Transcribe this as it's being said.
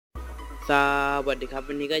สวัสดีครับ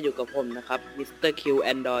วันนี้ก็อยู่กับผมนะครับมิสเตอร์คิว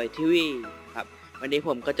Android TV ครับวันนี้ผ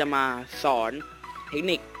มก็จะมาสอนเทค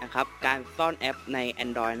นิคนะครับการซ่อนแอปใน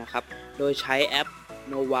Android นะครับโดยใช้แอป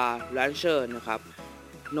Nova Launcher นะครับ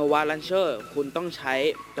Nova Launcher คุณต้องใช้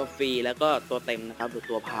ตัวฟรีแล้วก็ตัวเต็มนะครับหรือ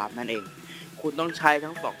ตัวพามนั่นเองคุณต้องใช้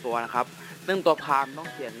ทั้ง2ตัวนะครับซึ่งตัวพามต้อง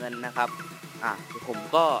เสียเงินนะครับผม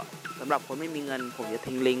ก็สำหรับคนไม่มีเงินผมจะ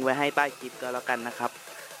ทิ้งลิงก์ไว้ให้ใต้คลิปก็แล้วกันนะครับ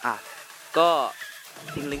ก็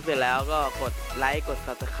ทิ้งลิงก์เสร็จแล้วก็กดไลค์กด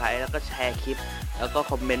Subscribe แล้วก็แชร์คลิปแล้วก็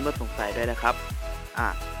คอมเมนต์เมื่อสงสัยด้วยนะครับ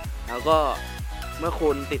แล้วก็เมื่อคุ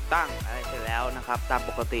ณติดตั้งอะไรเสร็จแล้วนะครับตาม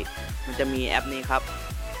ปกติมันจะมีแอปนี้ครับ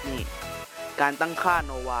นี่การตั้งค่าโ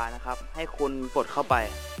นวานะครับให้คุณกดเข้าไป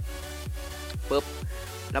ปุ๊บ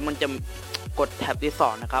แล้วมันจะกดแท็บที่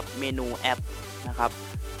2นะครับเมนูแอปนะครับ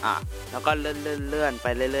แล้วก็เลื่อนไป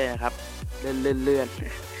เรื่อยๆนะครับเลื่อน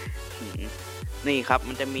นี่ครับ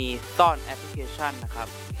มันจะมีซ่อนแอปพลิเคชันนะครับ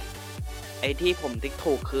ไอที่ผมติ๊ก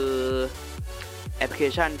ถูกคือแอปพลิเค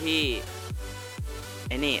ชันที่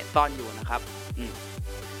นี่ซ่อนอยู่นะครับ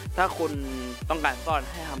ถ้าคุณต้องการซ่อน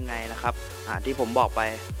ให้ทำไงนะครับที่ผมบอกไป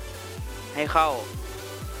ให้เข้า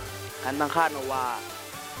การตั้งค่าโนวา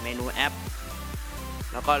เมนูแอป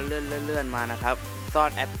แล้วก็เลื่อนมานะครับซ่อน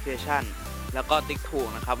แอปพลิเคชันแล้วก็ติ๊กถูก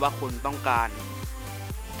นะครับว่าคุณต้องการ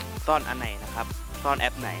ซ่อนอันไหนนะครับซ่อนแอ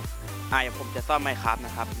ปไหนอย่างผมจะซ่อน Minecraft น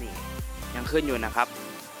ะครับนี่ยังขึ้นอยู่นะครับ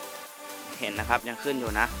เห็นนะครับยังขึ้นอ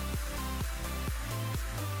ยู่นะ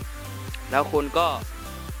แล้วคุณก็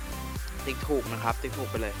ติ๊กถูกนะครับติ๊กถูก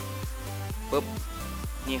ไปเลยปุ๊บ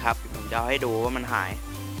นี่ครับผมจะให้ดูว่ามันหาย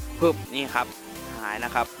ปุ๊บนี่ครับหายน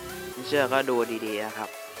ะครับไม่เชื่อก็ดูดีๆนะครับ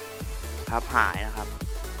หายนะครับ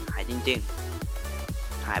หายจริง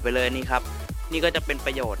ๆหายไปเลยนี่ครับนี่ก็จะเป็นป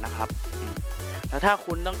ระโยชน์นะครับแล้วถ้า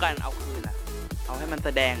คุณต้องการเอาคืนเอาให้มันแ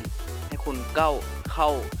สดงให้คุณเข้า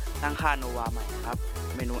ตั้งค่าโนวาใหม่ครับ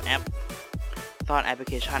เมนูแอปซ่อนแอปพลิ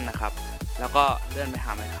เคชันนะครับแล้วก็เลื่อนไปห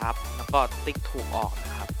าไหมครับแล้วก็ติ๊กถูกออก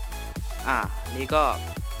นะครับนี่ก็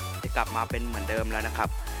จะกลับมาเป็นเหมือนเดิมแล้วนะครับ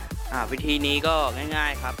วิธีนี้ก็ง่า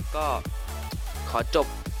ยๆครับก็ขอจบ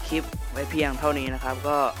คลิปไว้เพียงเท่านี้นะครับ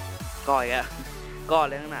ก็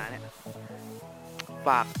เรื่องหนาเนี่ยฝ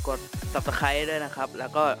ากกด Subscribe ด้วยนะครับแล้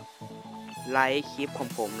วก็ไลค์คลิปของ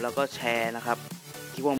ผมแล้วก็แชร์นะครับ